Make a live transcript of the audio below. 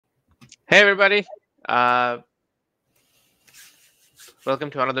Hey everybody, uh, welcome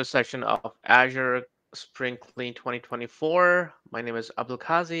to another session of Azure Spring Clean 2024. My name is Abdul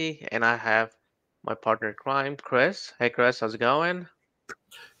Kazi and I have my partner in crime, Chris. Hey Chris, how's it going?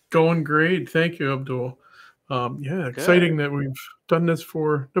 Going great. Thank you, Abdul. Yeah, Good. exciting that we've done this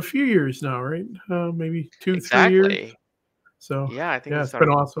for a few years now, right? Maybe 2, 3 years. Exactly. So Yeah, I think yeah, it's it's been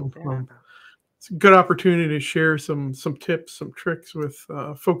our awesome. yeah. It's a good opportunity to share some tips, some tricks with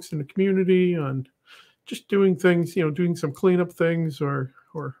folks in the community on just doing things, doing some cleanup things or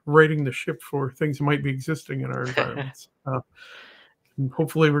righting the ship for things that might be existing in our environments. And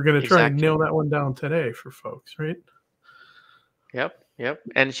hopefully, we're going to try and Exactly. nail that one down today for folks, right? Yep.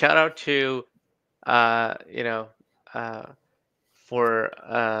 And shout out to uh, you know, uh,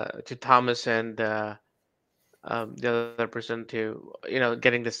 to Thomas and the other person to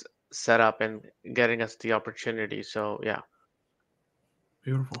getting this set up and getting us the opportunity. So yeah.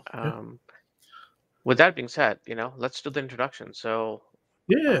 Beautiful. Yeah. Um, With that being said, let's do the introduction. So,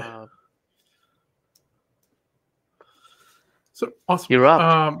 Yeah. uh, So awesome. you're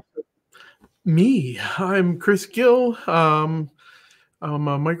up. I'm Chris Gill. I'm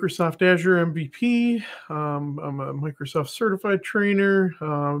a Microsoft Azure MVP. I'm a Microsoft certified trainer.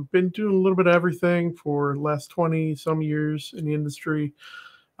 Been doing a little bit of everything for the last 20 some years in the industry.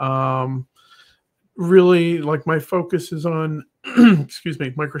 Um, Really, like my focus is on, excuse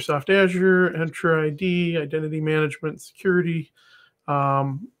me, Microsoft Azure, Entra ID, identity management, security.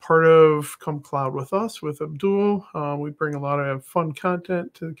 Part of Come Cloud with Us with Abdul. We bring a lot of fun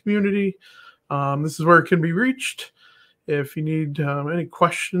content to the community. This is where it can be reached. If you need any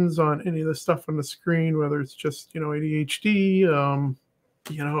questions on any of the stuff on the screen, whether it's just ADHD,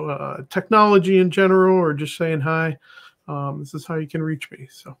 technology in general, or just saying hi, this is how you can reach me.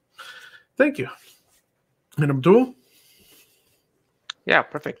 So thank you. And Abdul. Yeah,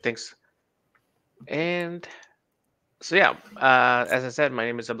 perfect. Thanks. And so, yeah, as I said, my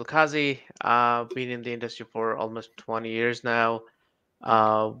name is Abdulkazi. Been in the industry for almost 20 years now.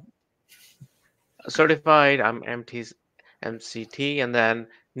 Uh, Certified, I'm MCT, and then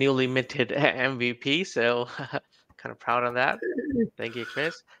newly minted MVP. So, kind of proud on that. Thank you,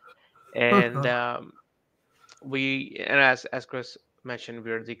 Chris. And as Chris mentioned,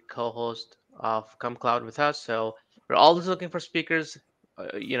 we're the co-host of Come Cloud with Us. So we're always looking for speakers.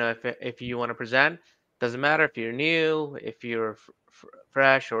 If you want to present, doesn't matter if you're new, if you're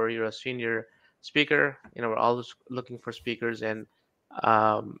fresh, or you're a senior speaker. We're always looking for speakers and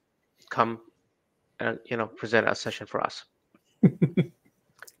um, come and present a session for us.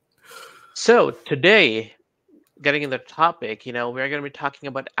 So today, getting in the topic, we're going to be talking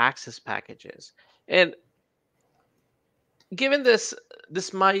about access packages. And given this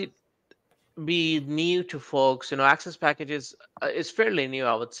might be new to folks. Access packages is fairly new,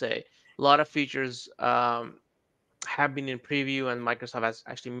 I would say. A lot of features have been in preview, and Microsoft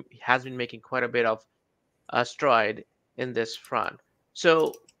has been making quite a bit of stride in this front.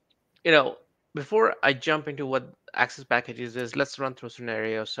 So, you know, before I jump into what access packages is, let's run through a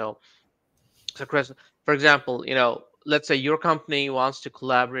scenario. So Chris, for example, let's say your company wants to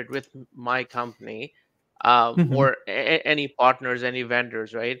collaborate with my company, Mhm. or any partners, any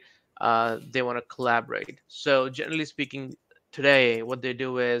vendors, right? They want to collaborate. So generally speaking, today what they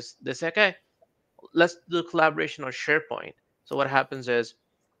do is they say, okay, let's do collaboration on SharePoint. So what happens is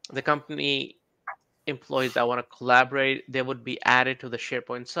the company employees that want to collaborate, they would be added to the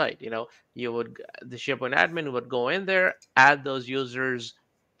SharePoint site. The SharePoint admin would go in there, add those users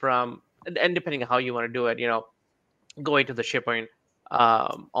from, and depending on how you want to do it, go into the SharePoint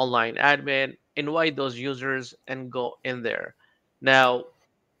online admin, invite those users, and go in there. Now,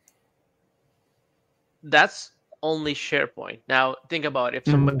 that's only SharePoint. Now, think about if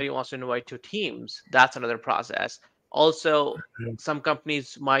Mhm. somebody wants to invite to Teams, that's another process. Also, some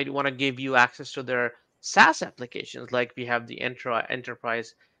companies might want to give you access to their SaaS applications, like we have the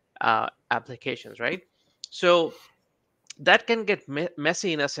enterprise applications, right? So that can get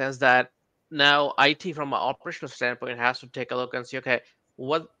messy in a sense that now IT, from an operational standpoint, has to take a look and see, okay,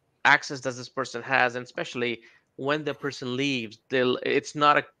 what access does this person has, and especially when the person leaves, it's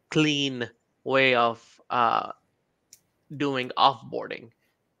not a clean way of doing offboarding.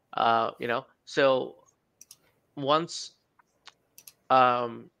 So once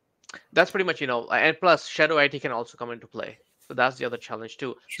um, that's pretty much, and plus shadow IT can also come into play. So that's the other challenge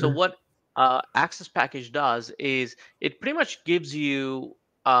too. So Sure. what access package does is it pretty much gives you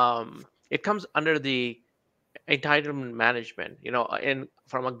it comes under the entitlement management. And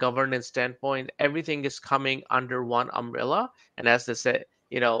from a governance standpoint, everything is coming under one umbrella, and as they say,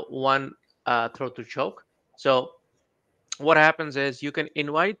 one throat to choke. So what happens is you can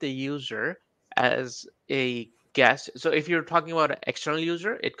invite the user as a guest. So if you're talking about an external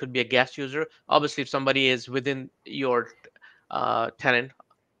user, it could be a guest user. Obviously, if somebody is within your tenant,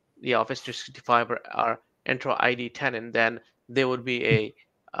 the Office 365 or Entra ID tenant, then they would be a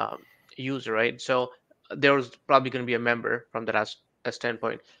user, right? So there's probably going to be a member from that as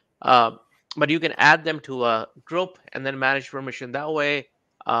standpoint. Uh, but you can add them to a group and then manage permission that way.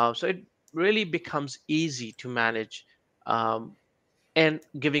 So it really becomes easy to manage um, and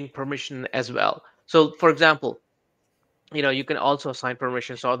giving permission as well. So for example, you can also assign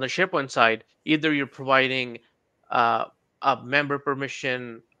permissions. So on the SharePoint side, either you're providing uh, a member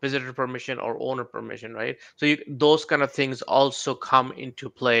permission, visitor permission, or owner permission, right? So those kind of things also come into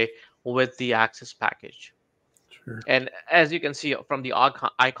play with the Access package. Sure. And as you can see from the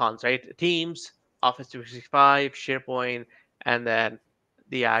icons, right? Teams, Office 365, SharePoint, and then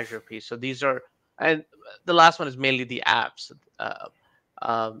the Azure piece. So these are, and the last one is mainly the apps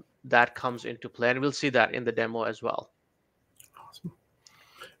that comes into play. And we'll see that in the demo as well. Awesome.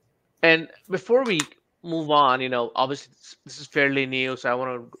 And before we move on, obviously this is fairly new, so I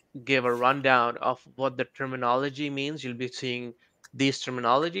want to give a rundown of what the terminology means. You'll be seeing these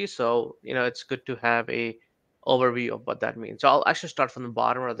terminologies, so it's good to have a overview of what that means. So I'll actually start from the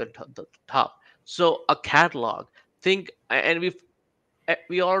bottom or the top. So a catalog. Think, and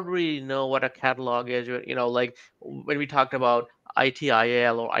we already know what a catalog is. Like when we talked about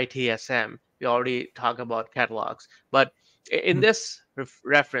ITIL or ITSM, we already talk about catalogs. But in Mhm. this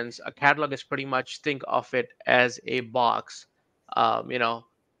reference, a catalog is pretty much, think of it as a box, um, you know,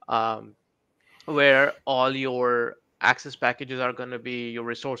 um, where all your access packages are going to be, your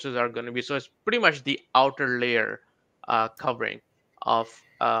resources are going to be. So it's pretty much the outer layer covering of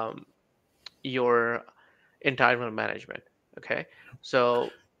your entitlement management. Okay, so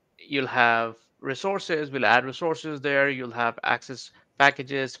you'll have resources, we'll add resources there, you'll have access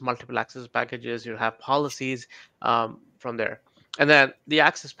packages, multiple access packages, you'll have policies from there. And then the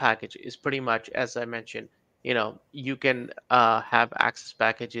access package is pretty much, as I mentioned, you can have access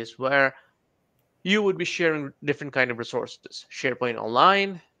packages where you would be sharing different kind of resources, SharePoint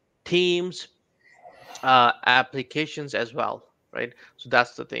Online, Teams, applications as well, right? So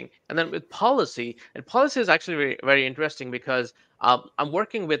that's the thing. And then with policy, and policy is actually very, very interesting because I'm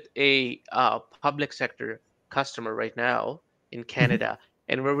working with a public sector customer right now in Mhm. Canada,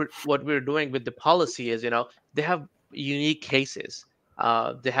 and what we're doing with the policy is, they have unique cases.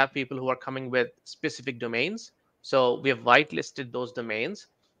 They have people who are coming with specific domains, so we have whitelisted those domains.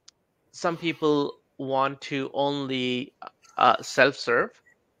 Some people want to only self-serve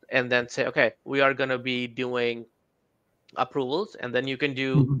and then say, okay, we are going to be doing approvals, and then you can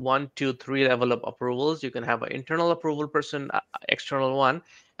do Mhm. 1, 2, 3 level of approvals. You can have an internal approval person, external one,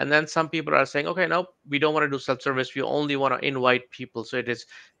 and then some people are saying, okay, no, we don't want to do self-service, we only want to invite people, so it is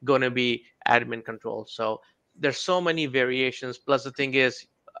going to be admin control. So there's so many variations. Plus the thing is,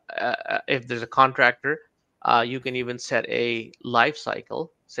 if there's a contractor, you can even set a life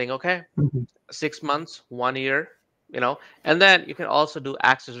cycle saying, okay, Mhm. 6 months, 1 year, and then you can also do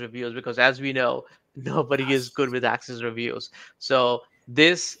access reviews, because as we know, nobody is Yes. good with access reviews. So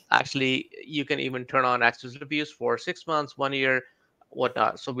this actually, you can even turn on access reviews for 6 months, 1 year,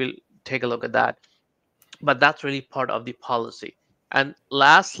 whatnot. So we'll take a look at that. But that's really part of the policy. And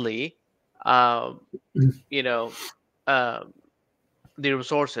lastly, um, Mhm. you know, um, the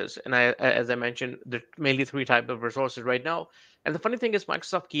resources. And as I mentioned, there are mainly three types of resources right now. And the funny thing is,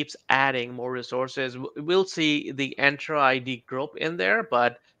 Microsoft keeps adding more resources. We'll see the Entra ID group in there,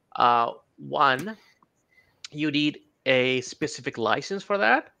 but one, you need a specific license for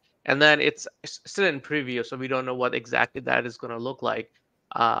that, and then it's still in preview, so we don't know what exactly that is going to look like.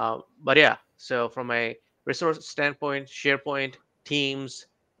 But yeah, so from a resource standpoint, SharePoint, Teams,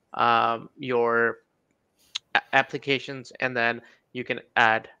 your applications, and then you can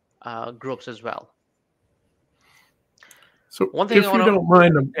add groups as well. So, One thing I if want you to, don't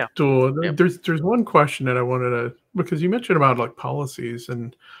mind, yeah, Abdul, yeah, there's one question that I wanted to, because you mentioned about like policies,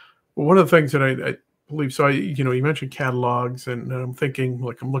 and one of the things that I believe, so you mentioned catalogs, and I'm thinking,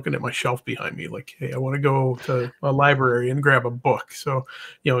 like, I'm looking at my shelf behind me, like, hey, I want to go to a library and grab a book. So,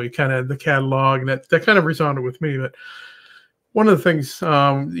 you kind of the catalog, and that kind of resounded with me. But one of the things,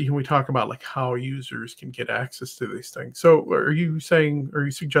 we talk about like how users can get access to these things. So are you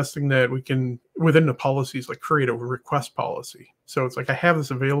suggesting that we can, within the policies, like create a request policy? So it's like, I have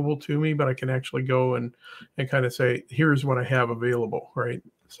this available to me, but I can actually go and kind of say, here's what I have available, right?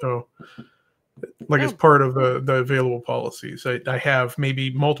 So like, as yeah, part of the available policies, I have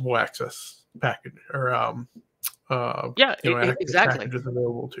maybe multiple access package, or yeah, access exactly. packages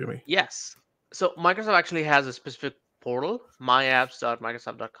available to me. Yes. So Microsoft actually has a specific portal,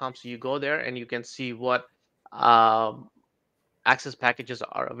 myapps.microsoft.com. So you go there and you can see what um, access packages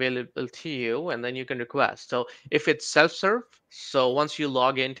are available to you, and then you can request. So if it's self-serve, so once you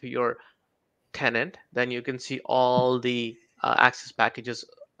log into your tenant, then you can see all the access packages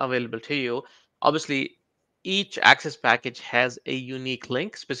available to you. Obviously, each access package has a unique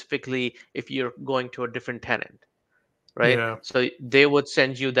link, specifically if you're going to a different tenant, right? Yeah. So they would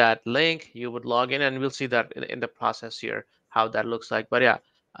send you that link, you would log in, and we'll see that in the process here, how that looks like. But yeah,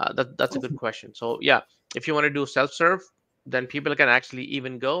 that's a good question. So yeah, if you want to do self-serve, then people can actually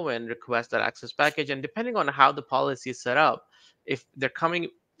even go and request that access package. And depending on how the policy is set up, if they're coming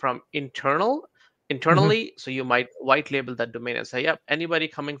from Mhm. internally, so you might white label that domain and say, yep, anybody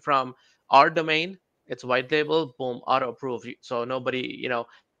coming from our domain, it's white label, boom, auto approve. So nobody,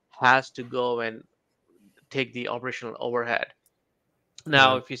 has to go and take the operational overhead.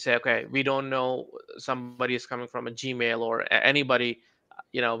 Now, Yeah. if you say, okay, we don't know somebody is coming from a Gmail or anybody,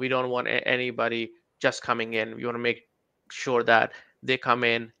 we don't want anybody just coming in. We want to make sure that they come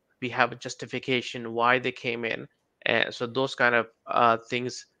in, we have a justification why they came in. And so those kind of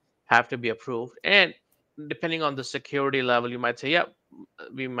things have to be approved. And depending on the security level, you might say, yeah,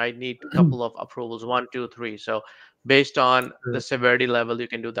 we might need a couple of approvals, one, two, three. So based on the Sure. severity level, you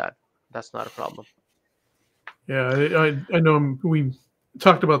can do that. That's not a problem. Yeah, I know we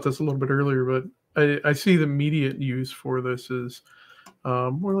talked about this a little bit earlier, but I see the immediate use for this is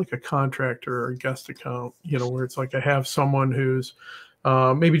more like a contractor or a guest account, where it's like I have someone who's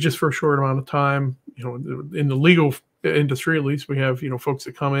maybe just for a short amount of time, in the legal industry, at least we have, folks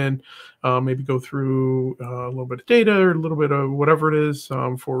that come in, maybe go through a little bit of data or a little bit of whatever it is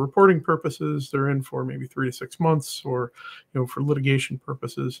for reporting purposes. They're in for maybe 3 to 6 months or, for litigation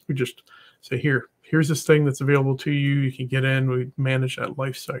purposes. We just say, here's this thing that's available to you. You can get in, we manage that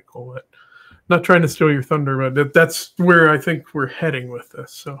life cycle. Not trying to steal your thunder, but that's where I think we're heading with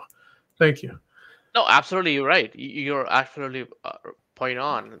this. So thank you. No, absolutely, you're right. You're absolutely point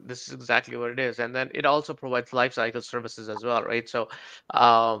on. This is exactly what it is, and then it also provides lifecycle services as well, right? So,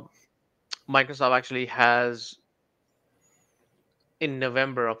 um, Microsoft actually has in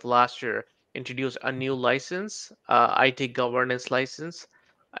November of last year introduced a new license, IT governance license,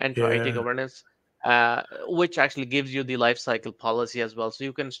 Enter IT Yeah. governance, which actually gives you the lifecycle policy as well. So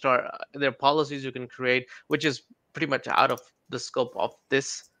you can start there are policies you can create, which is pretty much out of the scope of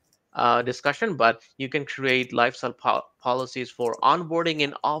this discussion, but you can create lifecycle policies for onboarding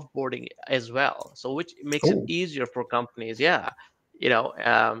and offboarding as well. So which makes it Oh, easier for companies, yeah, you know,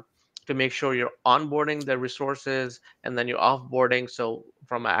 um, to make sure you're onboarding the resources and then you're offboarding. So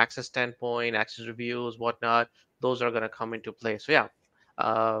from an access standpoint, access reviews, whatnot, those are going to come into play. So yeah,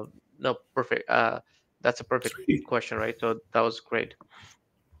 uh, no, perfect. That's a perfect sweet. question, right? So that was great.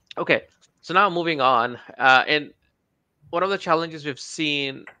 Okay, so now moving on, and one of the challenges we've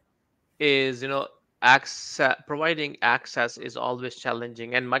seen is, access providing access is always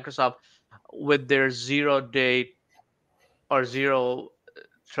challenging, and Microsoft with their 0 day or zero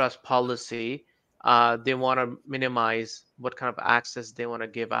trust policy, they want to minimize what kind of access they want to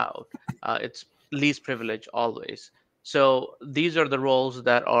give out. It's least privilege always. So these are the roles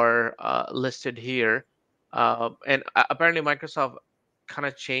that are listed here. And apparently Microsoft kind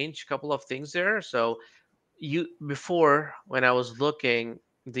of changed a couple of things there. So you before when I was looking,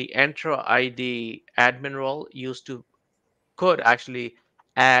 the Entra ID admin role used to could actually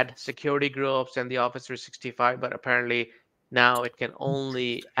add security groups and the Office 365, but apparently now it can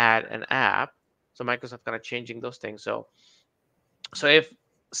only add an app. So Microsoft kind of changing those things. So if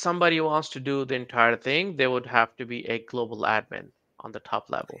somebody wants to do the entire thing, they would have to be a global admin on the top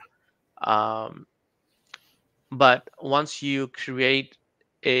level. Um, but once you create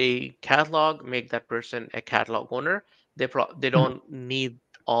a catalog, make that person a catalog owner, they Mhm. don't need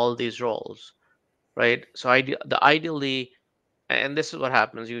all these roles, right? So ideally, and this is what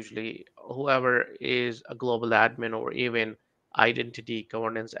happens usually, whoever is a global admin or even identity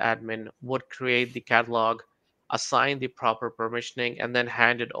governance admin would create the catalog, assign the proper permissioning, and then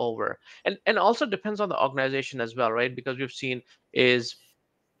hand it over. And also depends on the organization as well, right? Because we've seen is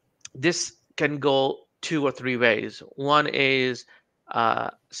this can go two or three ways. One is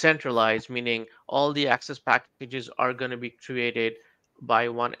centralized, meaning all the access packages are going to be created by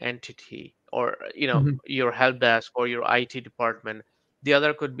one entity, or Mhm. your help desk or your IT department. The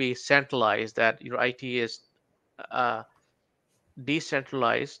other could be centralized, that your IT is uh,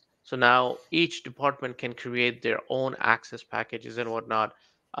 decentralized. So now each department can create their own access packages and whatnot.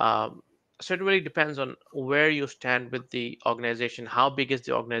 Um, so it really depends on where you stand with the organization. How big is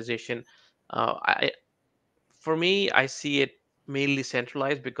the organization? I, for me, I see it mainly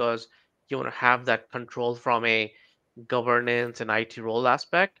centralized because you want to have that control from a governance and IT role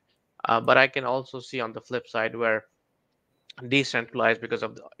aspect. But I can also see on the flip side where decentralized, because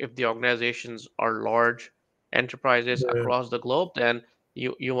of if the organizations are large enterprises Yeah. across the globe, then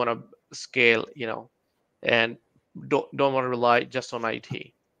you want to scale, and don't want to rely just on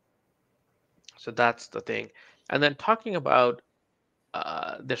IT. So that's the thing. And then talking about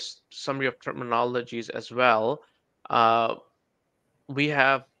there's summary of terminologies as well. Uh, we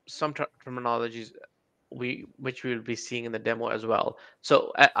have some terminologies which we will be seeing in the demo as well.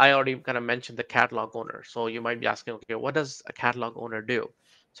 So I already kind of mentioned the catalog owner. So you might be asking, okay, what does a catalog owner do?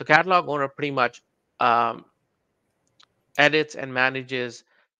 So catalog owner pretty much um, edits and manages,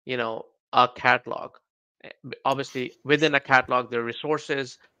 a catalog. Obviously, within a catalog, there are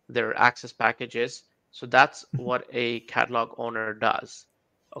resources, there are access packages. So that's what a catalog owner does.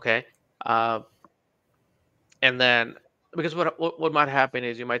 Okay. Uh, and then because what might happen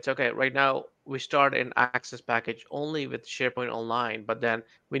is you might say, okay, right now we start an access package only with SharePoint Online, but then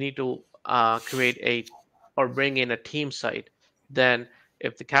we need to create a or bring in a team site. Then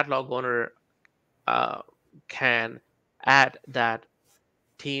if the catalog owner uh, can add that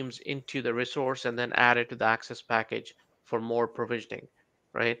teams into the resource and then add it to the access package for more provisioning,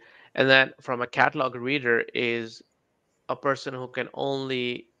 right? And then from a catalog reader is a person who can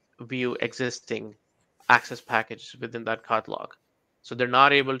only view existing access packages within that catalog. So they're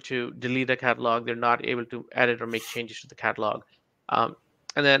not able to delete a catalog, they're not able to edit or make changes to the catalog. And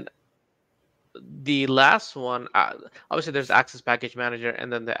then the last one, obviously, there's Access Package Manager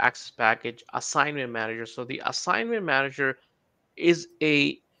and then the Access Package Assignment Manager. So the Assignment Manager is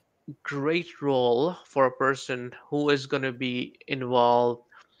a great role for a person who is going to be involved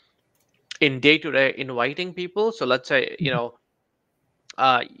in day-to-day inviting people. So let's say,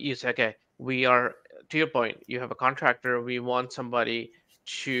 you say, okay, we are, to your point, you have a contractor, we want somebody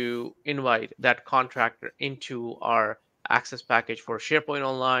to invite that contractor into our access package for SharePoint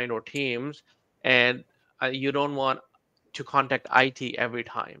Online or Teams, and you don't want to contact IT every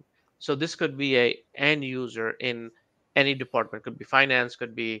time. So this could be a end user in any department, could be finance,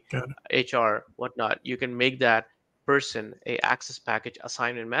 could be Got it. HR, whatnot. You can make that person a access package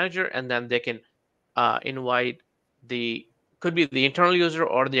assignment manager, and then they can invite the could be the internal user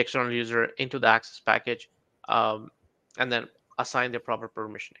or the external user into the access package, um, and then assign the proper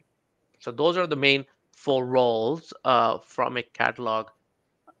permissioning. So those are the main four roles from a catalog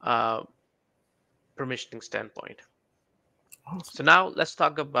uh, permissioning standpoint. Awesome. So now let's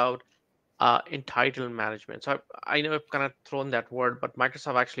talk about entitlement management. So I know I've kind of thrown that word, but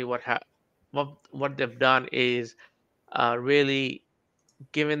Microsoft actually what they've done is really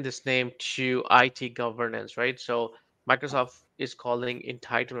given this name to IT governance, right? So Microsoft is calling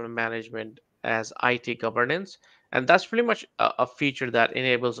entitlement management as IT governance. And that's pretty much a feature that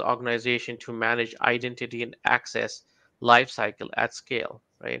enables organization to manage identity and access lifecycle at scale,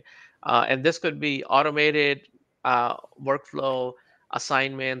 right? And this could be automated workflow,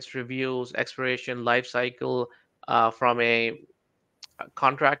 assignments, reviews, expiration, lifecycle from a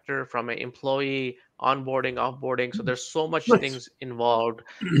contractor, from an employee, onboarding, offboarding. So there's so much Nice. things involved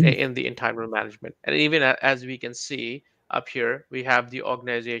in the entitlement management. And even as we can see up here, we have the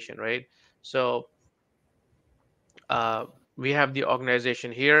organization, right? So uh, we have the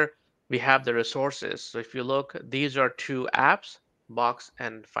organization here. We have the resources. So if you look, these are two apps, Box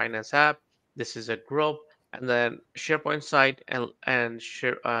and Finance app. This is a group, and then SharePoint site and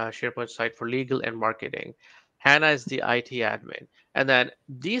SharePoint site for legal and marketing. Hannah is the IT admin, and then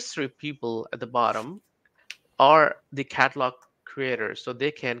these three people at the bottom are the catalog creators, so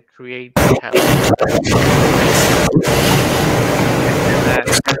they can create the catalog, right?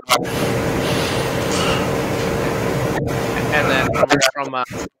 And then from a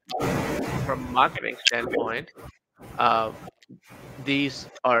marketing standpoint, uh, these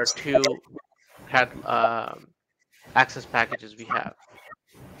are two access packages we have.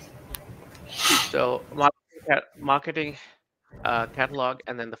 So marketing catalog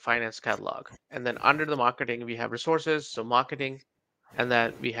and then the finance catalog. And then under the marketing, we have resources, so marketing, and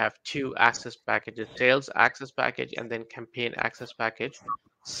then we have two access packages, sales access package and then campaign access package,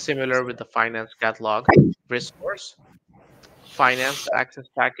 similar with the finance catalog, resource, finance access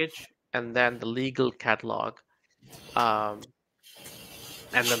package, and then the legal catalog. Um,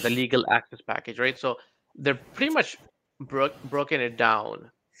 and then the legal access package, right? So they're pretty much broken it down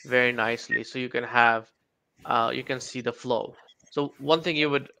very nicely, so you can have you can see the flow. So one thing you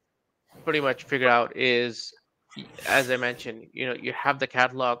would pretty much figure out is, as I mentioned, you have the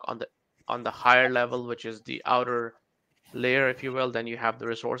catalog on the higher level, which is the outer layer, if you will. Then you have the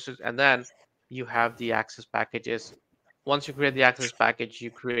resources, and then you have the access packages. Once you create the access package,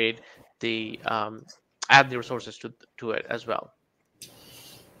 you create the add the resources to it as well.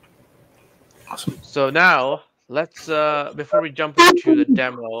 Awesome. So now let's before we jump into the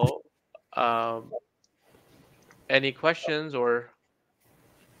demo, um, any questions or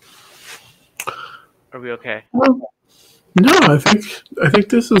are we okay? Well, no, I think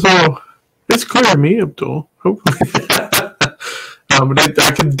this is all. It's clear to me, Abdul. Hopefully, but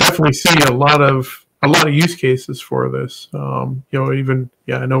I can definitely see a lot of use cases for this. Even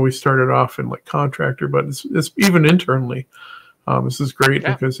I know we started off in like contractor, but it's even internally. This is great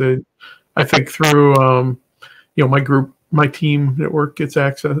Yeah. because I think through my group, my team at work gets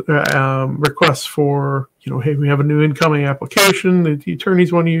access requests for hey, we have a new incoming application that the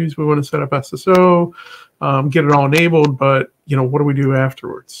attorneys want to use. We want to set up SSO, get it all enabled, but what do we do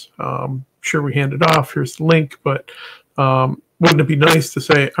afterwards? Sure, we hand it off. Here's the link, but wouldn't it be nice to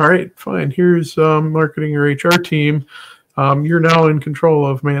say, all right, fine, here's marketing or HR team. You're now in control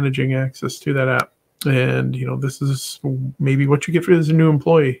of managing access to that app. And this is maybe what you get as a new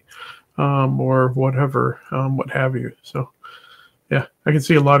employee, or whatever, what have you. So yeah, I can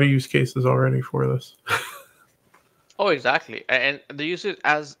see a lot of use cases already for this. Oh, exactly. And the usage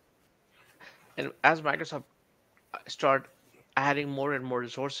as Microsoft start adding more and more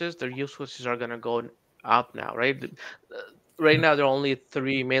resources, their use cases are going to go up now, right? Right now, there are only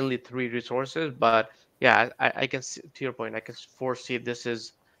mainly three resources, but yeah, I can see, to your point, I can foresee this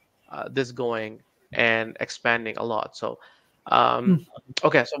going and expanding a lot. So, um,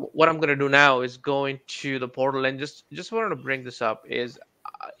 okay, so what I'm going to do now is go into the portal and just wanted to bring this up is,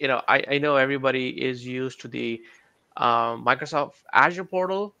 I know everybody is used to the Microsoft Azure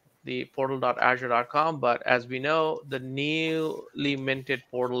portal, the portal.azure.com, but as we know, the newly minted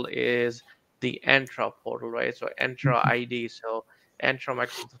portal is the Entra portal, right? So Entra ID, so Entra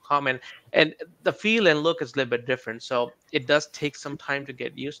Microsoft.com, and the feel and look is a little bit different. So it does take some time to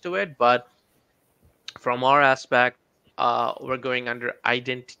get used to it, but from our aspect, we're going under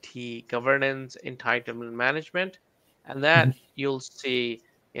identity governance, entitlement management, and then you'll see,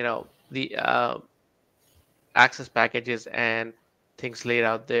 the access packages and things laid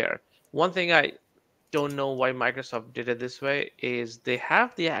out there. One thing I don't know why Microsoft did it this way is they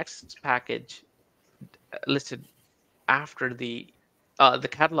have the access package listed after the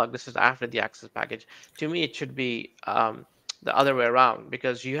catalog. This is after the access package. To me, it should be the other way around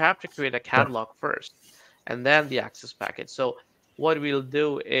because you have to create a Yeah, catalog first and then the access package. So what we'll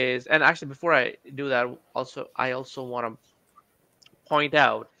do is, and actually before I do that, I also want to point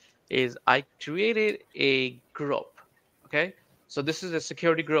out is I created a group. Okay, so this is a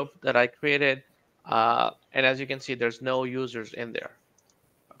security group that I created, and as you can see, there's no users in there.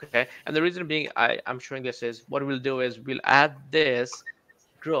 Okay, and the reason being I'm showing this is what we'll do is we'll add this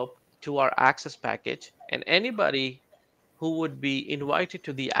group to our access package, and anybody who would be invited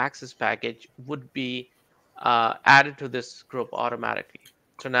to the access package would be added to this group automatically.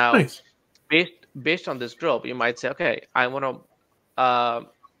 So now, nice. based on this group, you might say, okay, I want to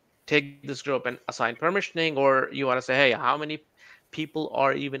take this group and assign permissioning, or you want to say, hey, how many people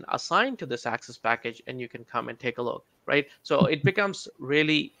are even assigned to this access package, and you can come and take a look, right? So it becomes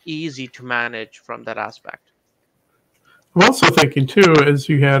really easy to manage from that aspect. I'm also thinking too, as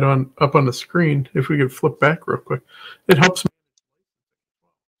you had on up on the screen, if we could flip back real quick, it helps because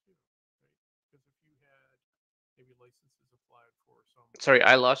if you had maybe licenses applied for some. Sorry,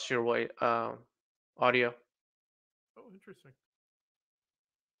 I lost your audio. Oh, interesting.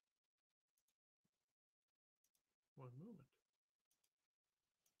 One moment.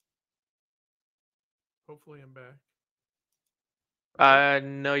 Hopefully, I'm back. Hello.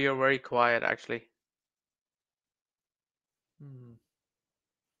 No, you're very quiet, actually. Hmm.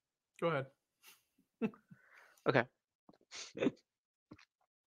 Go ahead. Okay.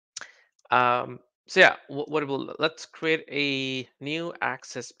 So yeah, let's create a new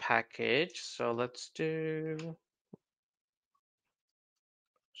access package. So let's do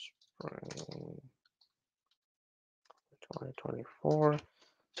spring 2024.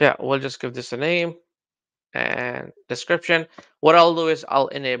 So yeah, we'll just give this a name and description. What I'll do is I'll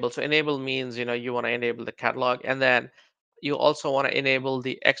enable. So enable means, you want to enable the catalog, and then you also want to enable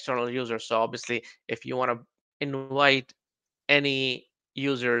the external user. So obviously, if you want to invite any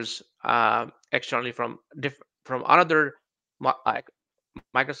users externally from another like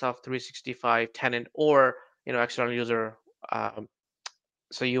Microsoft 365 tenant or external user, um,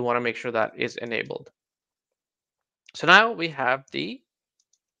 so you want to make sure that is enabled. So now we have the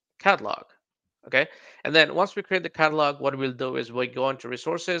catalog. Okay, and then once we create the catalog, what we'll do is we go into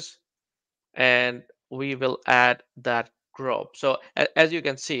resources and we will add that group. So as you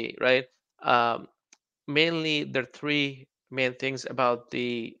can see, right, um, mainly there are three main things about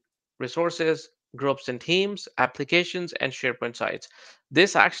the resources. groups and teams, applications, and SharePoint sites.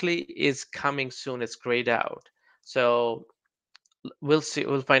 This actually is coming soon. It's grayed out. So we'll see.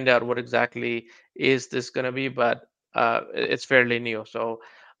 We'll find out what exactly is this going to be, but it's fairly new. So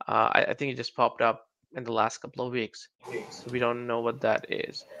I think it just popped up in the last couple of weeks. So we don't know what that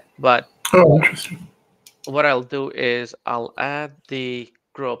is. But Oh, interesting. what I'll do is I'll add the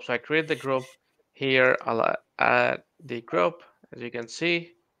group. So I create the group here. I'll add the group, as you can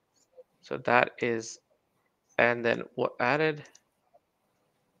see. So that is, and then what added.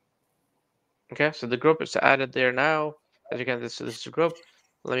 Okay, so the group is added there now. As you can, this is a group.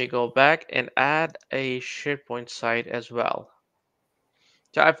 Let me go back and add a SharePoint site as well.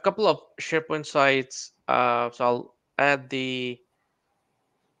 So I have a couple of SharePoint sites. So I'll add the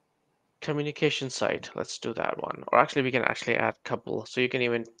communication site. Let's do that one. Or actually, we can actually add couple. So you can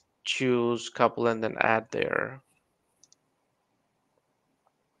even choose couple and then add there.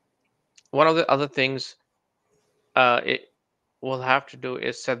 One of the other things it will have to do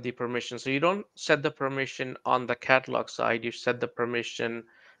is set the permission. So you don't set the permission on the catalog side. You set the permission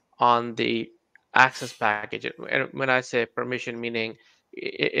on the access package. And when I say permission, meaning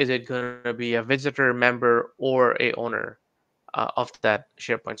is it going to be a visitor, member, or a owner of that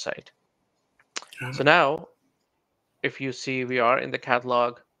SharePoint site? Got So it. now, if you see, we are in the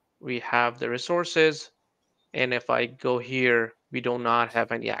catalog, we have the resources, and if I go here, we do not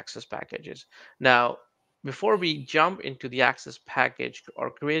have any access packages. Now, before we jump into the access package or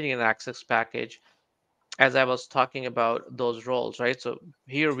creating an access package, as I was talking about those roles, right? So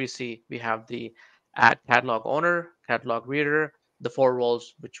here we see we have the add catalog owner, catalog reader, the four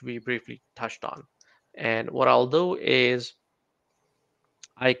roles which we briefly touched on. And what I'll do is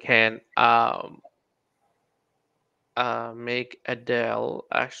I can make Adele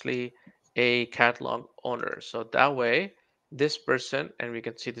actually a catalog owner. So that way, this person, and we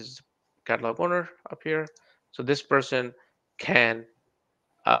can see this is catalog owner up here. So this person can,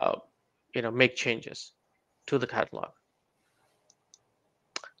 uh, make changes to the catalog.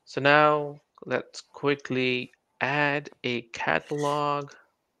 So now let's quickly add a catalog.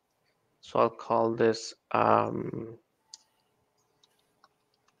 So I'll call this, and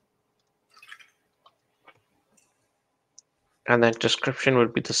then description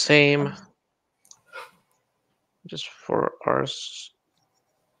would be the same, just for ours.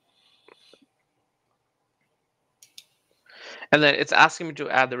 And then it's asking me to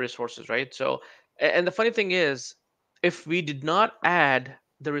add the resources, right? So, and the funny thing is, if we did not add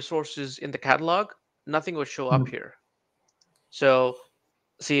the resources in the catalog, nothing would show up Mm. here. So,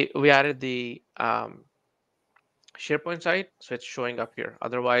 see, we added the SharePoint site, so it's showing up here.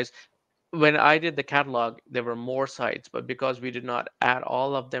 Otherwise, when I did the catalog, there were more sites, but because we did not add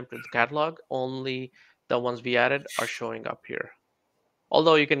all of them to the catalog, only the ones we added are showing up here.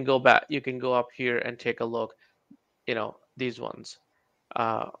 Although you can go back, you can go up here and take a look, these ones.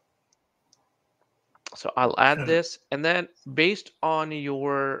 Uh, So I'll add Got it. this, and then based on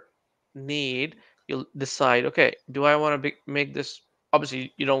your need, you'll decide, okay, do I want to make this?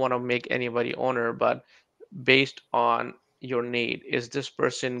 Obviously, you don't want to make anybody owner, but based on your need, is this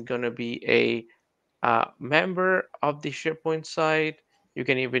person going to be a member of the SharePoint site? You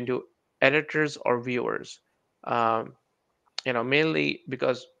can even do editors or viewers. Um, Mainly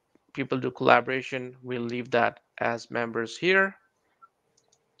because people do collaboration, we'll leave that as members here,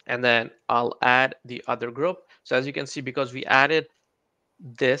 and then I'll add the other group. So as you can see, because we added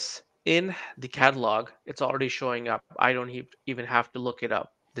this in the catalog, it's already showing up. I don't even have to look it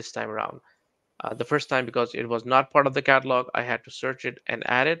up this time around. The first time, because it was not part of the catalog, I had to search it and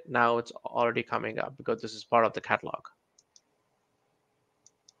add it. Now it's already coming up because this is part of the catalog.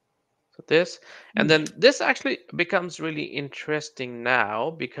 So this, and then this actually becomes really interesting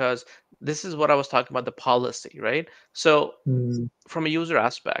now because this is what I was talking about, the policy, right? So Mm. from a user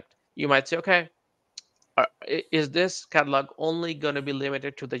aspect, you might say, okay, is this catalog only going to be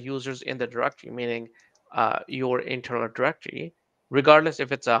limited to the users in the directory, meaning your internal directory, regardless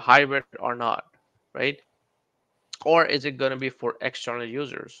if it's a hybrid or not, right? Or is it going to be for external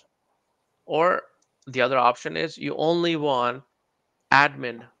users? Or the other option is you only want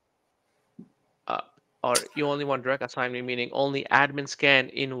admin, uh, or you only want direct assignment, meaning only admins can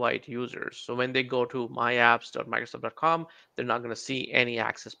invite users. So when they go to myapps.microsoft.com, they're not going to see any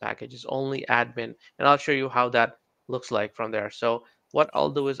access packages, only admin. And I'll show you how that looks like from there. So what I'll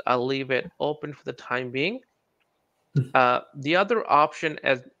do is I'll leave it open for the time being. The other option,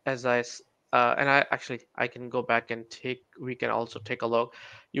 and I can go back and we can also take a look.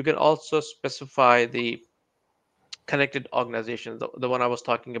 You can also specify the connected organizations, the one I was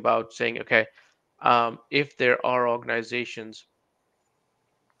talking about, saying, okay, if there are organizations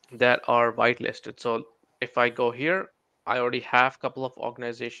that are whitelisted. So if I go here, I already have a couple of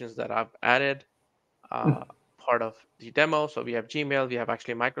organizations that I've added uh, part of the demo. So we have Gmail, we have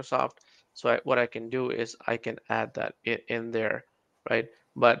actually Microsoft. So what I can do is I can add that in there, right?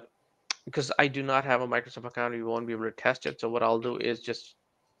 But because I do not have a Microsoft account, we won't be able to test it. So what I'll do is just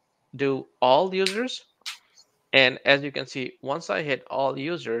do all users. And as you can see, once I hit all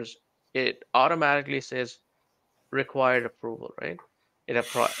users, it automatically says required approval, right?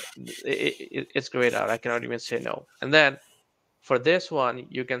 It's grayed out. I cannot even say no. And then for this one,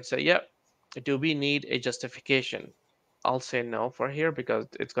 you can say, yep, do we need a justification? I'll say no for here because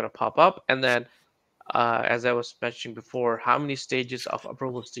it's going to pop up. And then, as I was mentioning before, how many stages of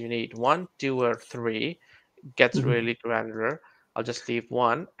approvals do you need? One, two, or three? Gets Mhm. really granular. I'll just leave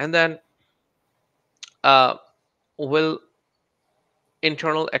one. And then, uh, will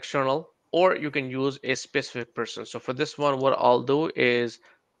internal, external, or you can use a specific person. So for this one, what I'll do is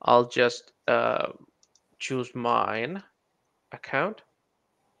I'll just choose mine account.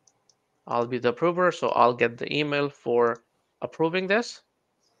 I'll be the approver, so I'll get the email for approving this.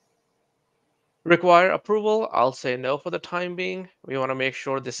 Require approval, I'll say no for the time being. We want to make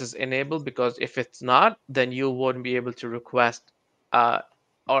sure this is enabled because if it's not, then you won't be able to request, uh,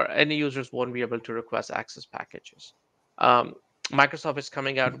 or any users won't be able to request access packages. Um, Microsoft is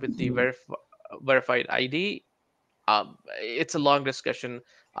coming out with the verified ID. It's a long discussion,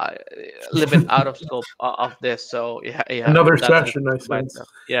 a little bit out of scope of this. So yeah, yeah, Another that's a session, I by sense. itself.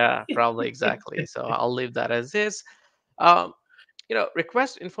 Yeah, probably exactly. So I'll leave that as is. Um,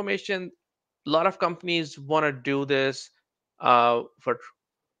 request information. A lot of companies want to do this for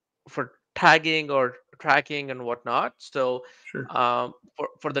tagging or tracking and whatnot. So Sure.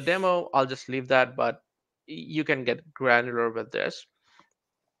 for the demo, I'll just leave that, but you can get granular with this.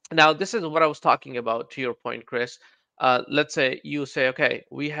 Now, this is what I was talking about to your point, Chris. Let's say you say, okay,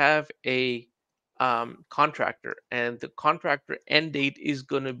 we have a contractor and the contractor end date is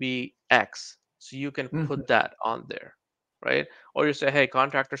going to be X. So you can Mhm. put that on there, right? Or you say, hey,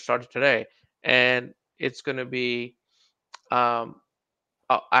 contractor started today and it's going to be um,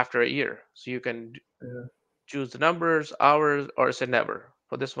 after a year. So you can Yeah. choose the numbers, hours, or say never.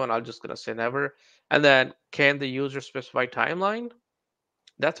 For this one, I'm just going to say never. And then can the user specify timeline?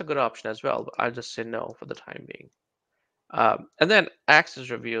 That's a good option as well, but I'll just say no for the time being. And then access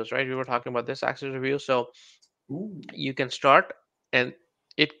reviews, right? We were talking about this access review. So Ooh. you can start and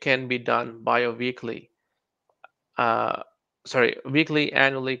it can be done bi-weekly. Uh, sorry, weekly,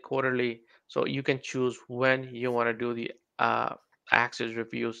 annually, quarterly. So you can choose when you want to do the access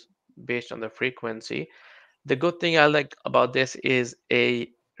reviews based on the frequency. The good thing I like about this is a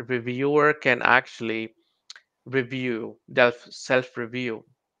reviewer can actually self-review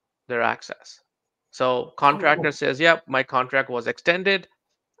their access. So contractor Oh, says, "Yep, my contract was extended."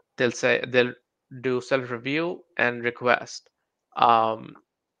 They'll do self-review and request um,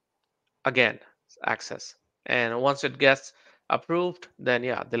 again access. And once it gets approved, then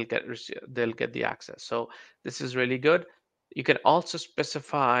yeah, they'll get the access. So this is really good. You can also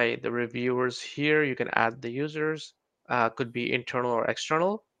specify the reviewers here. You can add the users, could be internal or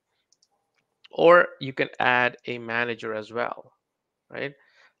external, or you can add a manager as well, right?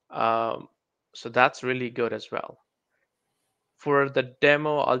 Um, so that's really good as well. For the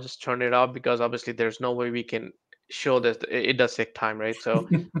demo, I'll just turn it off because obviously there's no way we can show this. It does take time, right? So,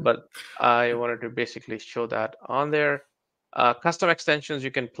 but I wanted to basically show that on there. Custom extensions,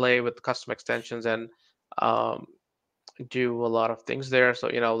 you can play with custom extensions and um, do a lot of things there. So,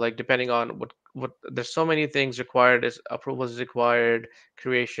 like depending on what there's so many things required, is approvals required,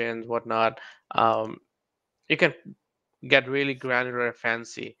 creations, whatnot. Um, you can get really granular and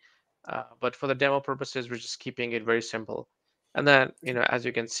fancy. But for the demo purposes, we're just keeping it very simple. And then, as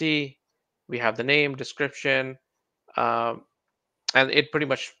you can see, we have the name, description, um, and it pretty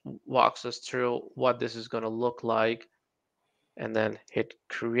much walks us through what this is going to look like. And then hit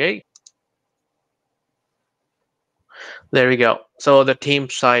create. There we go. So the team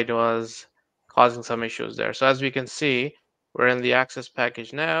side was causing some issues there. So as we can see, we're in the access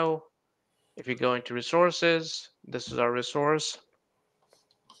package now. If you go into resources, this is our resource.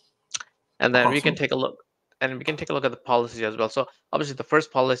 And then we can awesome. take a look and we can take a look at the policy as well. So obviously the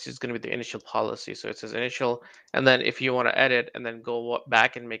first policy is going to be the initial policy. So it says initial, and then if you want to edit and then go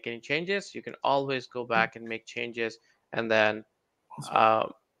back and make any changes, you can always go back and make changes, and then Awesome.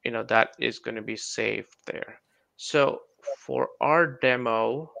 uh, that is going to be saved there. So for our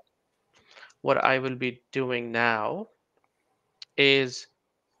demo, what I will be doing now is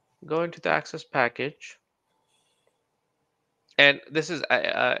going to the access package, and this is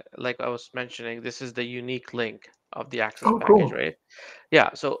like I was mentioning, this is the unique link. of the access Oh, package, cool. right?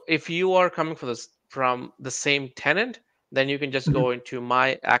 Yeah, so if you are coming from the same tenant, then you can just Mhm. go into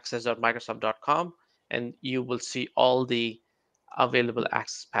myaccess.microsoft.com and you will see all the available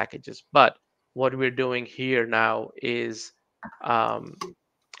access packages. But what we're doing here now is, um,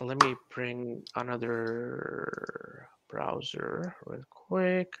 let me bring another browser real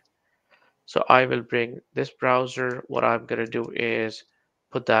quick. So I will bring this browser. What I'm going to do is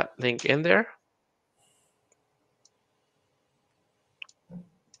put that link in there.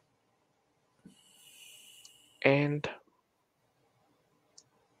 And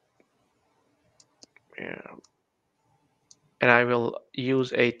yeah, and I will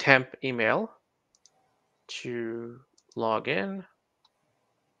use a temp email to log in.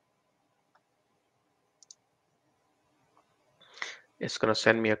 It's going to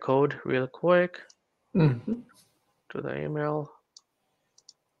send me a code real quick Mhm. to the email.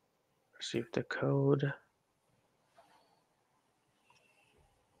 Receive the code.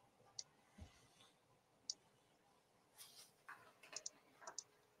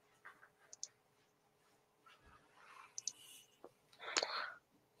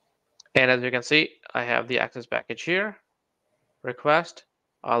 And as you can see, I have the access package here. Request.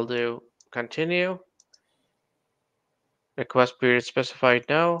 I'll do continue. Request period specified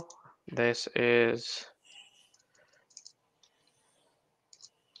no. This is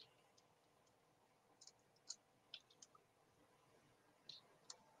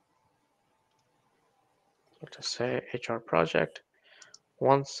let's say HR project.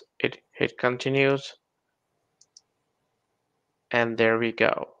 Once it hit continues, and there we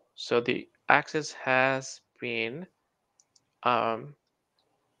go. So the access has been um,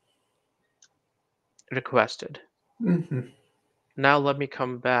 requested. Mhm. Now let me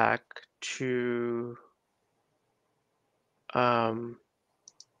come back to um,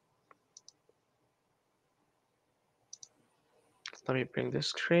 let me bring this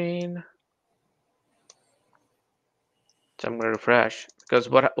screen. So I'm gonna refresh because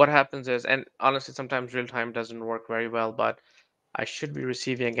what happens is, and honestly, sometimes real time doesn't work very well, but I should be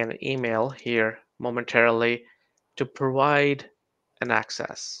receiving an email here momentarily to provide an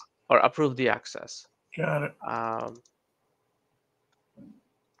access or approve the access. Got it. Um,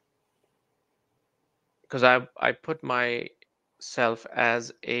 because I put myself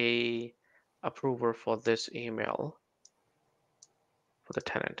as a approver for this email for the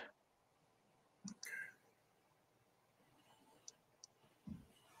tenant.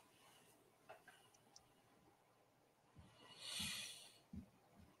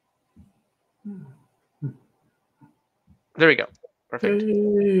 There we go. Perfect.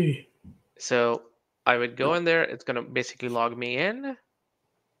 Hey. So I would go in there. It's gonna basically log me in.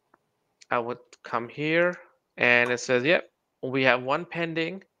 I would come here and it says, yep, we have one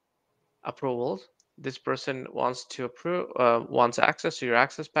pending approval. This person wants to approve, wants access to your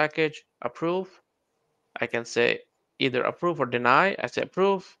access package. Approve. I can say either approve or deny. I say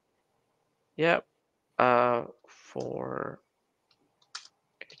approve. Yep. For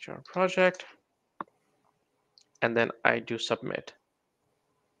HR project, and then I do submit.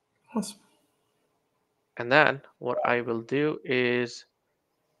 Awesome. And then what I will do is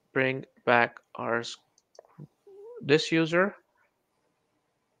bring back this user.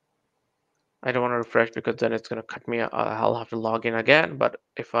 I don't want to refresh because then it's going to cut me. I'll have to log in again. But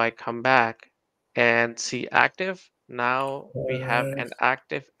if I come back and see active, now we have an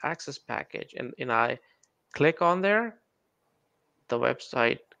active access package. And I click on there, the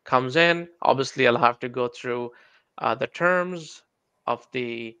website comes in. Obviously, I'll have to go through the terms of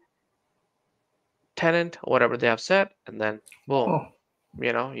the tenant, whatever they have set, and then boom,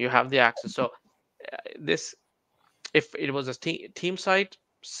 Oh, you have the access. So this, if it was a team site,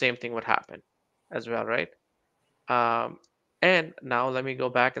 same thing would happen as well, right? Um, and now let me go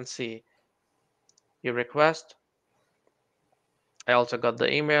back and see your request. I also got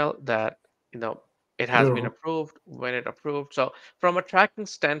the email that it has been beautiful. approved when it approved. So from a tracking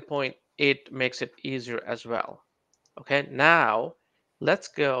standpoint, it makes it easier as well. Okay, now let's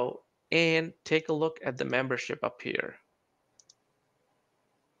go and take a look at the membership up here.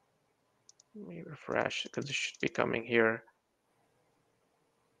 Let me refresh because it should be coming here.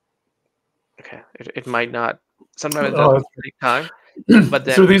 Okay, it might not. Sometimes it does Oh, that's take time, but great.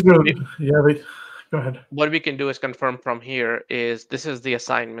 then So these are, yeah, go ahead. what we can do is confirm from here is this is the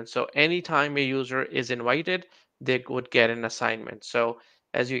assignment. So anytime a user is invited, they would get an assignment. So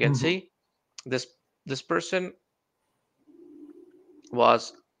as you can Mhm. see, this this person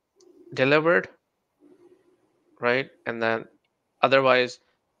was delivered, right? And then otherwise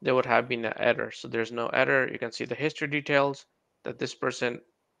there would have been an error. So there's no error. You can see the history details that this person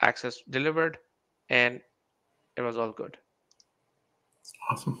access delivered and it was all good.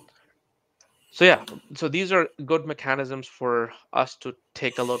 Awesome. So yeah, so these are good mechanisms for us to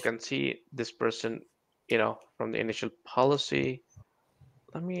take a look and see this person, from the initial policy.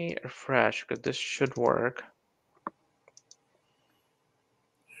 Let me refresh because this should work.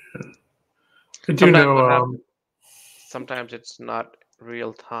 I do Sometimes know. what happens, sometimes it's not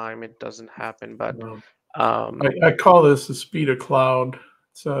real time, it doesn't happen, but Um, um, I call this the speed of cloud.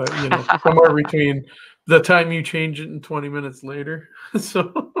 It's somewhere between the time you change it and 20 minutes later.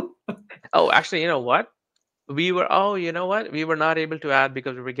 So oh, actually, you know what? We were not able to add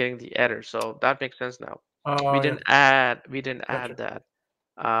because we were getting the error. So that makes sense now. yeah, We didn't add gotcha.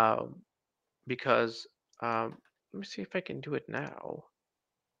 that um, because let me see if I can do it now.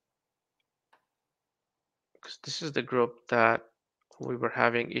 Because this is the group that we were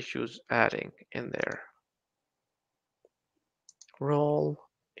having issues adding in there. Role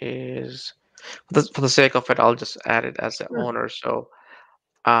is for the sake of it, I'll just add it as the Sure. owner. So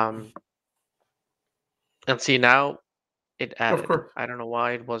um, and see now it Of added. course. I don't know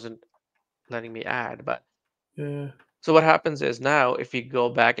why it wasn't letting me add, but Yeah. so what happens is now if we go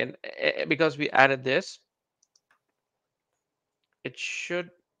back and because we added this, it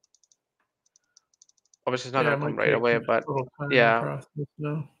should obviously it's not Yeah, going it to come might right take away, a but little time to yeah, process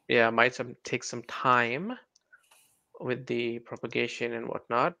now. yeah, might take some time with the propagation and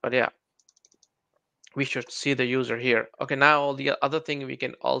whatnot. But yeah, we should see the user here. Okay, now the other thing we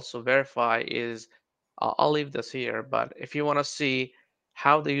can also verify is I'll leave this here, but if you want to see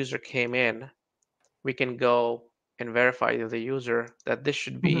how the user came in, we can go and verify to the user that this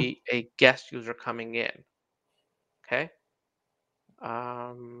should Mhm. be a guest user coming in. Okay.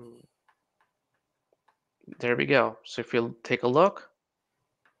 Um, there we go. So if you'll take a look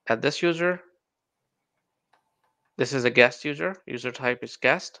at this user, this is a guest user. User type is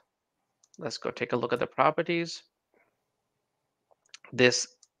guest. Let's go take a look at the properties. This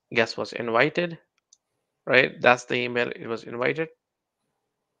guest was invited, right? That's the email it was invited.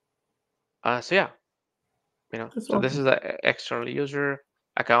 So yeah, That's so this awesome. is the external user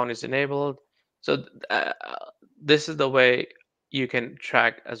account is enabled. So this is the way you can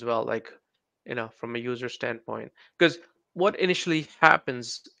track as well, like from a user standpoint. Because what initially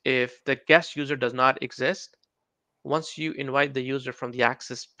happens if the guest user does not exist, once you invite the user from the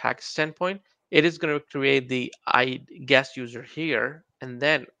access package standpoint, it is going to create the guest user here and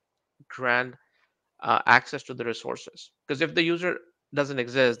then grant access to the resources. Because if the user doesn't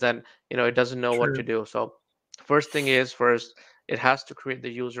exist, then it doesn't know what to True. do. So first thing is first it has to create the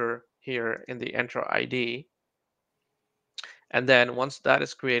user here in the enter ID, and then once that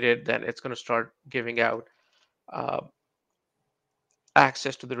is created, then it's going to start giving out uh,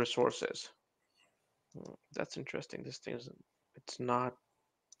 access to the resources. That's interesting. This thing is it's not.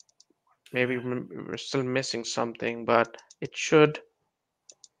 Maybe Yeah. we're still missing something, but it should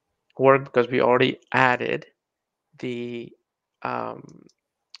work because we already added the. Um,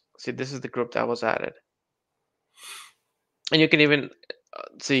 see, this is the group that was added, and you can even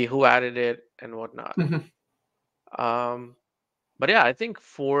see who added it and whatnot. Mhm. Um, but yeah, I think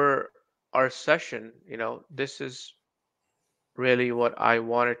for our session, this is really what I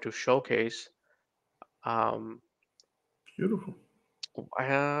wanted to showcase. Um, Beautiful.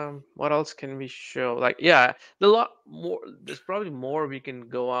 what else can we show? Like, yeah, there's a lot more. There's probably more we can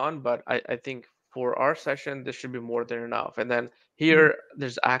go on, but I think for our session, this should be more than enough. And then Yeah. here,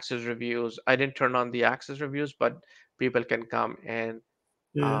 there's access reviews. I didn't turn on the access reviews, but people can come and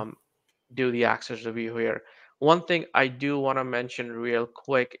Yeah. um, do the access review here. One thing I do want to mention real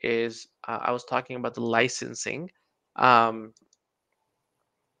quick is I was talking about the licensing. Um,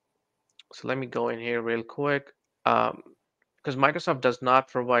 so let me go in here real quick because Microsoft does not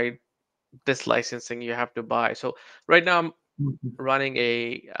provide this licensing you have to buy. So right now I'm Mhm. running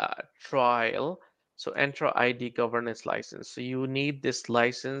a trial. So Entra ID governance license. So you need this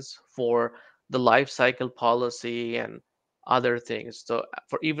license for the life cycle policy and other things. So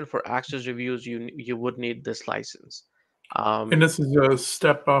for even for access reviews, you would need this license. And Um, this is a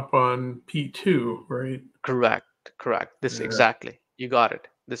step up on P2, right? correct, correct. This Yeah. exactly. You got it.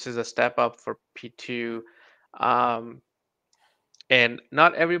 This is a step up for P2. Um, and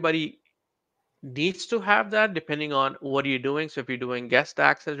not everybody needs to have that depending on what you're doing. So if you're doing guest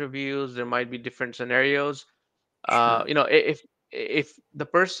access reviews, there might be different scenarios. Sure. If the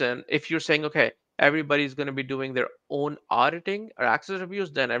person, if you're saying, okay, everybody's going to be doing their own auditing or access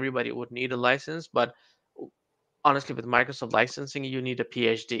reviews, then everybody would need a license. But honestly, with Microsoft licensing, you need a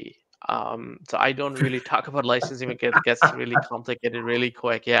PhD. So I don't really talk about licensing because it gets really complicated really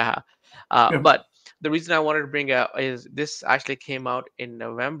quick. Yeah. Yeah. But the reason I wanted to bring out is this actually came out in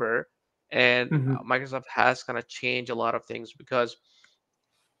November, And Hmm. Microsoft has kind of changed a lot of things because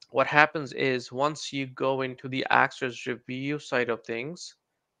what happens is once you go into the access review side of things,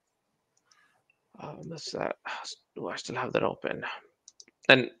 this do I still have that open?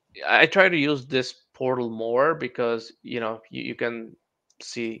 And I try to use this portal more because you can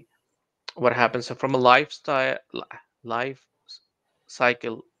see what happens. So from a life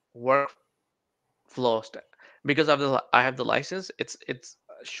cycle workflow because I have the license, it's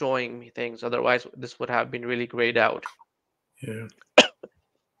showing me things. Otherwise, this would have been really grayed out. Yeah.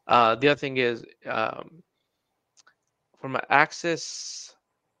 The other thing is, from an access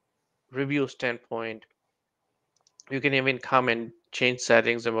review standpoint, you can even come and change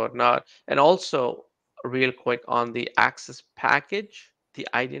settings and whatnot. And also, real quick on the access package, the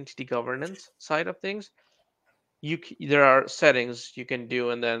identity governance side of things, there are settings you can do,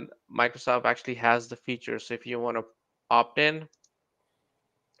 and then Microsoft actually has the features. So if you want to opt in,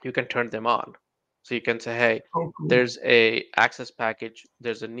 you can turn them on. So you can say, hey, Oh, cool. there's a access package,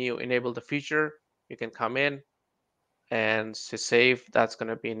 there's a new enable the feature. You can come in and say save. That's going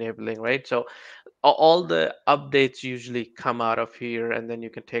to be enabling, right? So all the updates usually come out of here, and then you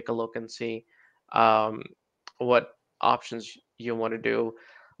can take a look and see um, what options you want to do.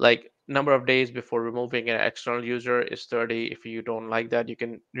 Like number of days before removing an external user is 30. If you don't like that, you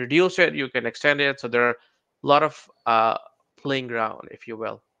can reduce it, you can extend it. So there are a lot of playing ground, if you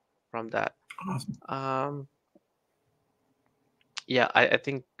will, from that. Awesome. um, yeah, I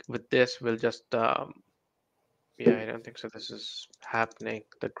think with this we'll just yeah, I don't think so this is happening,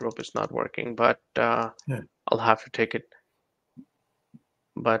 the group is not working, but Yeah. I'll have to take it.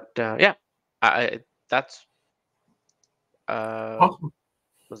 But yeah, that's uh, Awesome.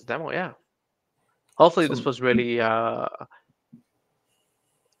 was the demo. Yeah, hopefully this So was really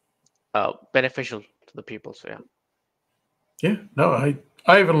beneficial to the people. So yeah, yeah, no,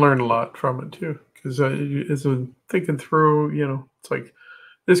 I even learned a lot from it too because as I'm thinking through, it's like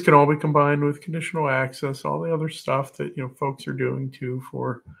this can all be combined with conditional access, all the other stuff that folks are doing too.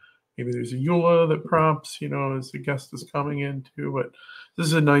 For maybe there's a EULA that prompts, as the guest is coming into, but this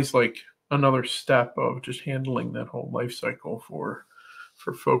is a nice like another step of just handling that whole life cycle for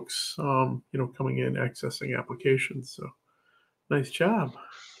folks, coming in accessing applications. So nice job,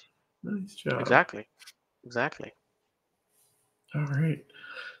 nice job. exactly, exactly. All right.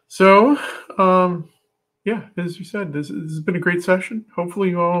 So, yeah, as you said, this has been a great session.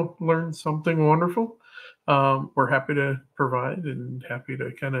 Hopefully, you all learned something wonderful. We're happy to provide and happy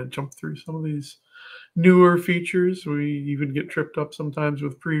to kind of jump through some of these newer features. We even get tripped up sometimes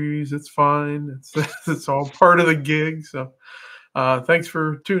with previews. It's fine. It's it's all part of the gig. So, thanks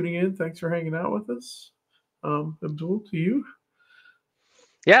for tuning in. Thanks for hanging out with us. Abdul, to you,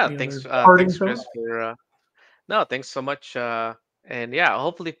 Yeah, any other thanks, parting Chris, thoughts? for no, thanks so much. And yeah,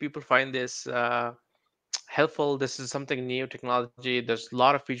 hopefully people find this helpful. This is something new technology. There's a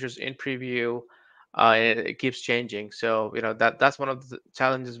lot of features in preview. And it keeps changing. So that's one of the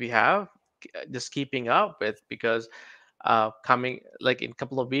challenges we have, just keeping up with, because coming like in a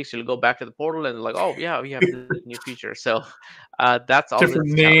couple of weeks you'll go back to the portal and like, oh yeah, we have this new feature. So that's always the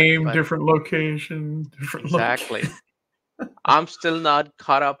Different challenge. name, But different location, different exactly, location. I'm still not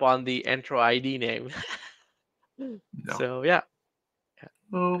caught up on the Entro ID name. No. So yeah.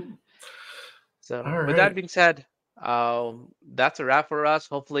 Well, So all with that right. being said, that's a wrap for us.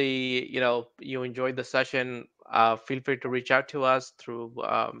 Hopefully, you enjoyed the session. Feel free to reach out to us through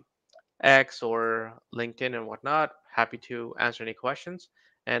X or LinkedIn and whatnot. Happy to answer any questions,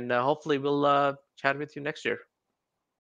 and hopefully we'll chat with you next year.